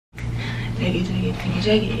Good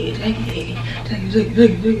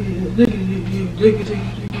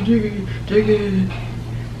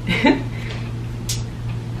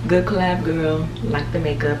collab, girl. Like the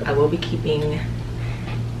makeup. I will be keeping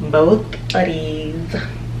both of these.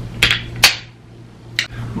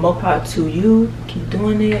 More power to you. Keep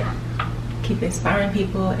doing it. Keep inspiring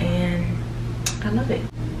people, and I love it.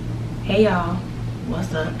 Hey y'all,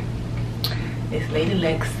 what's up? It's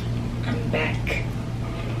LadiiLex. I'm back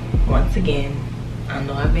once again. I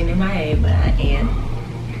know I've been MIA, but I am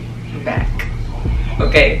back.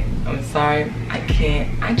 Okay, I'm sorry.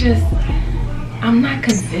 I'm not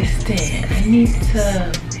consistent. I need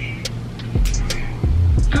to,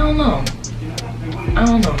 I don't know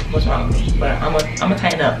what's wrong with me, but I'm gonna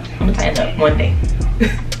tighten up. I'm gonna tighten up one day.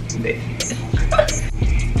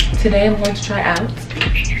 Today I'm going to try out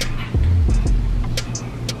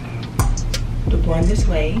the Born This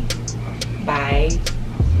Way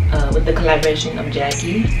with the collaboration of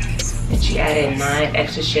Jackie, and she added 9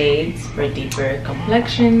 extra shades for deeper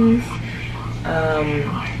complexions.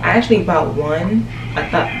 I actually bought one I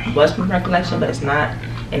thought was from her collection, but it's not,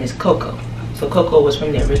 and it's Cocoa. So Cocoa was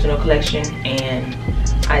from the original collection, and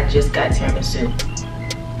I just got Tiramisu,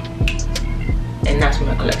 and that's from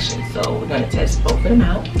her collection. So we're gonna test both of them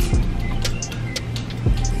out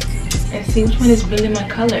and see which one is really my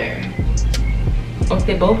color, or if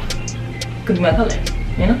they both could be my color,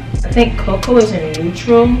 you know? I think Cocoa is in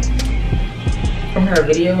neutral from her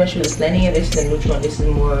video when she was explaining it. This is a neutral, and this is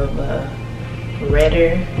more of a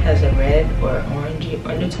redder, has a red or orangey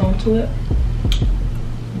undertone to it,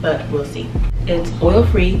 but we'll see. It's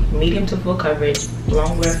oil-free, medium to full coverage,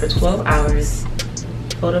 long wear for 12 hours,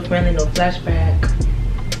 photo-friendly, no flashback,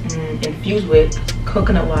 infused with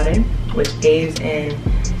coconut water, which aids in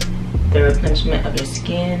the replenishment of your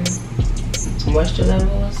skin moisture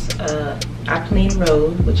levels, Alkaline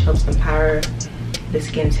Rose, which helps empower the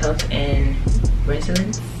skin's health and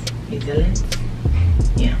resilience,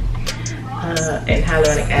 yeah, and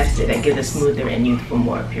hyaluronic acid that gives a smoother and youthful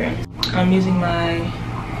more appearance. I'm using my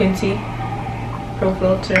Fenty Pro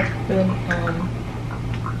Filter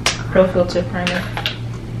primer.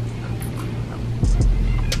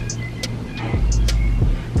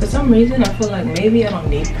 For some reason, I feel like maybe I don't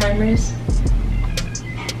need primers.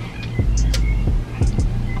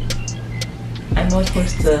 I know it's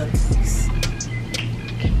supposed to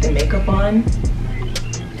keep the makeup on,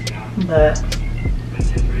 but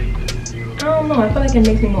I don't know. I feel like it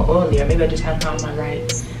makes me more oily, or maybe I just haven't found my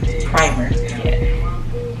right primer yet.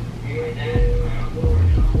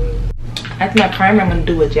 After my primer, I'm gonna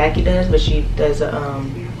do what Jackie does, but she does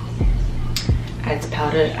adds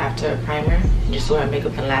powder after a primer, just so her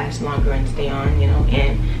makeup can last longer and stay on, you know.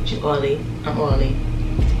 And she's oily. I'm oily,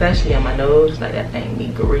 especially on my nose. Like that thing be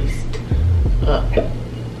greased up.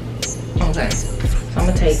 Okay, so I'm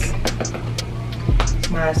gonna take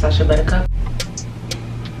my Sacha Buttercup,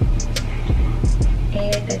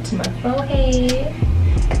 add that to my forehead.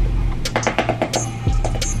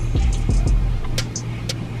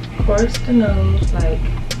 Course the nose, like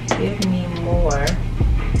give me more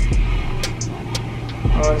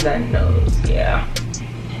on that nose, yeah.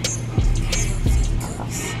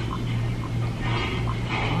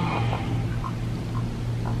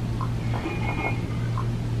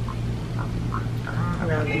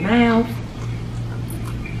 Around the mouth,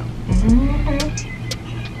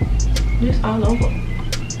 just all over.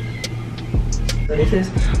 So this is,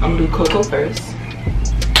 I'm gonna do Cocoa first.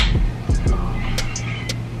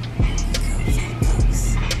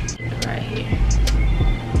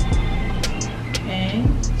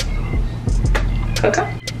 Cocoa.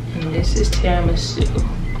 And this is Tiramisu.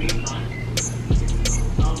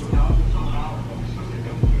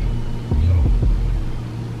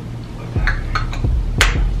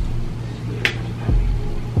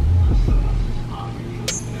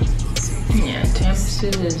 Yeah, Tiramisu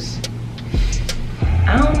is, I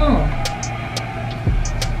don't know.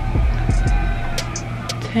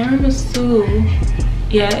 Tiramisu,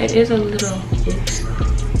 yeah, it is a little, oops,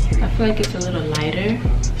 I feel like it's a little lighter.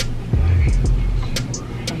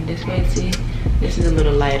 This way, see, this is a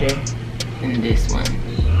little lighter than this one.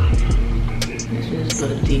 This one is a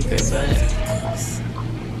little deeper, but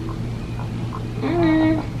I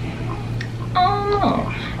don't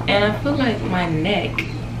know. And I feel like my neck,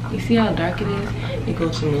 you see how dark it is? It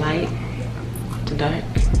goes from light to dark,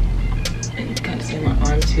 and you kind of see my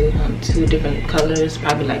arm too. 2 different colors,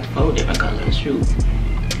 probably like 4 different colors. Shoot,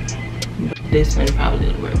 but this one probably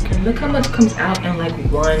didn't work. And look how much comes out in like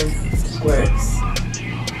one squirt.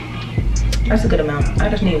 That's a good amount. I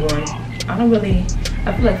just need one. I feel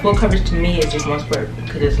like full coverage to me is just one squirt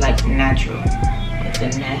because it's like natural. It's the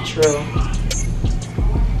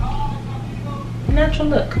natural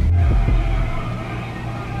look.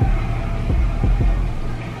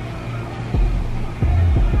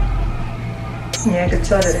 Yeah, I could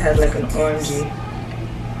tell that it has like an orangey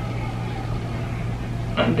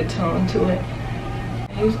undertone to it.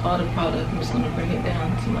 I use all the product. I'm just gonna bring it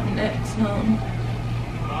down to my next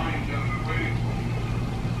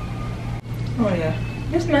Oh yeah,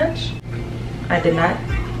 this match. I did not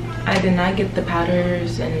get the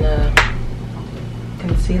powders and the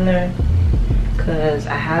concealer because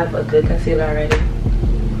I have a good concealer already.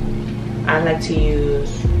 I like to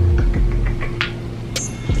use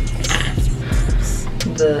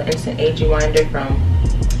the Instant Age Rewinder from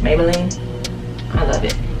Maybelline. I love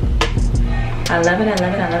it. I love it, I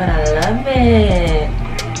love it, I love it, I love it.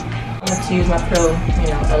 I like to use my Pro, you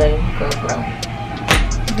know, LA Girl Pro.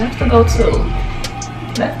 That's the go-to.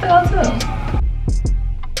 That's the go-to.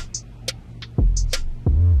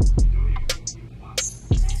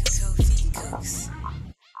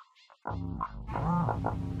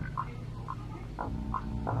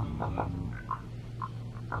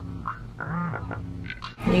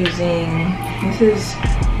 This is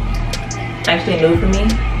actually new for me.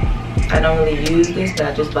 I don't really use this, but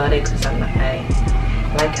I just bought it because I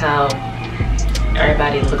like how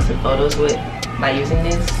everybody looks at photos by using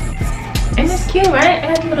this. And it's cute, right? I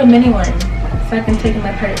have a little mini one so I can take in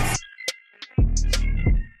my purse.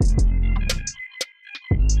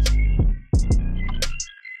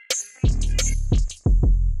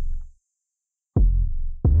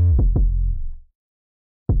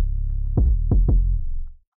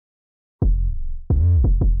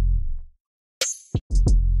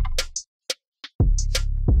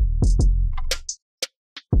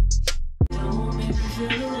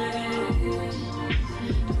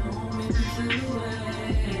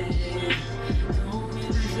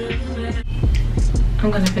 I'm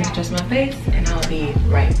gonna finish dressing my face and I'll be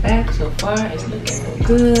right back. So far it's looking real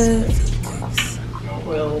good.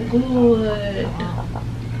 Real good.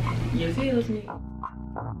 You feels me?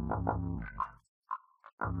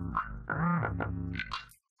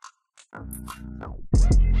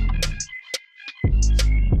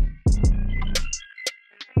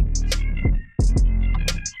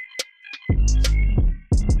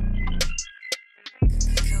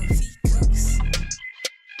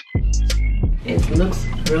 It looks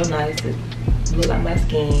real nice. It looks like my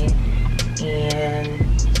skin, and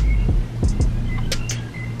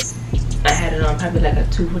I had it on probably like a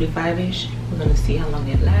 245-ish. We're gonna see how long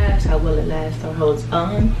it lasts, how well it lasts or holds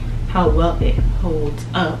on, how well it holds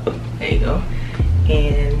up. There you go.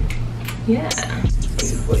 And yeah,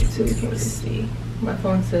 42. You can't really see. My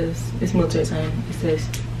phone says it's military time. It says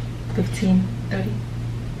 15:30.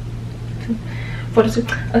 42.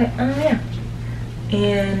 Okay. Yeah.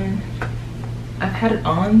 And I've had it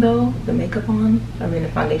on though, the makeup on, I mean the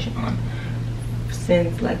foundation on,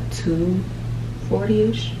 since like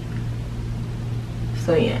 2:40-ish.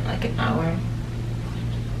 So yeah, like an hour.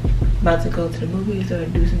 About to go to the movies or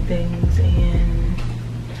do some things and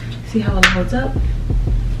see how it holds up.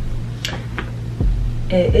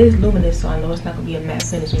 It is luminous, so I know it's not gonna be a matte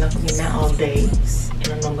finish. I'm not gonna be matte all day, and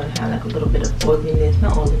I know I'm gonna have like a little bit of oiliness,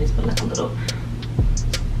 not oiliness, but like a little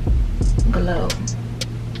glow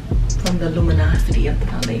from the luminosity of the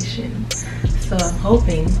foundation. So I'm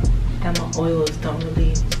hoping that my oils don't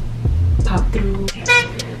really pop through.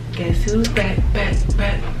 Guess who's back? Lex is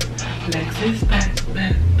back. Guess who's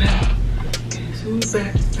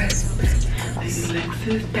back? LadiiLex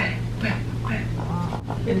is back.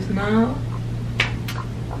 It is now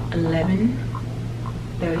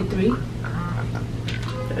 11:33,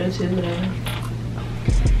 32, whatever.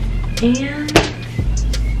 And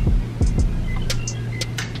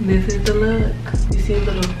this is the look. You see a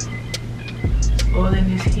little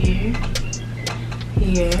oiliness here,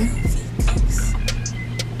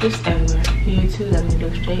 just everywhere. Here too, let me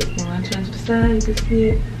look straight. When I turn to the side, you can see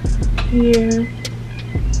it here.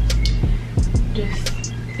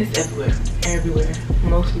 Just, it's everywhere.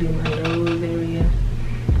 Mostly my nose area.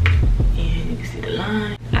 And you can see the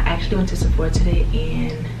line. I actually went to Sephora today,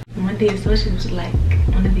 and one of the associates,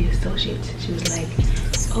 she was like,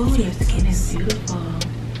 oh, your skin is beautiful.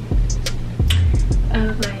 I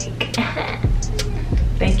was like,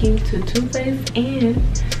 thank you to Too Faced and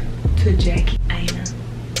to Jackie Aina.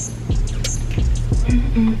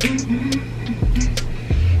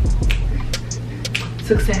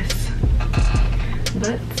 Success.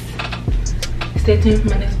 But stay tuned for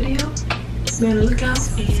my next video. Be on the lookout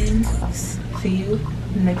and see you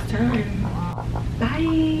next time.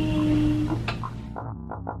 Bye.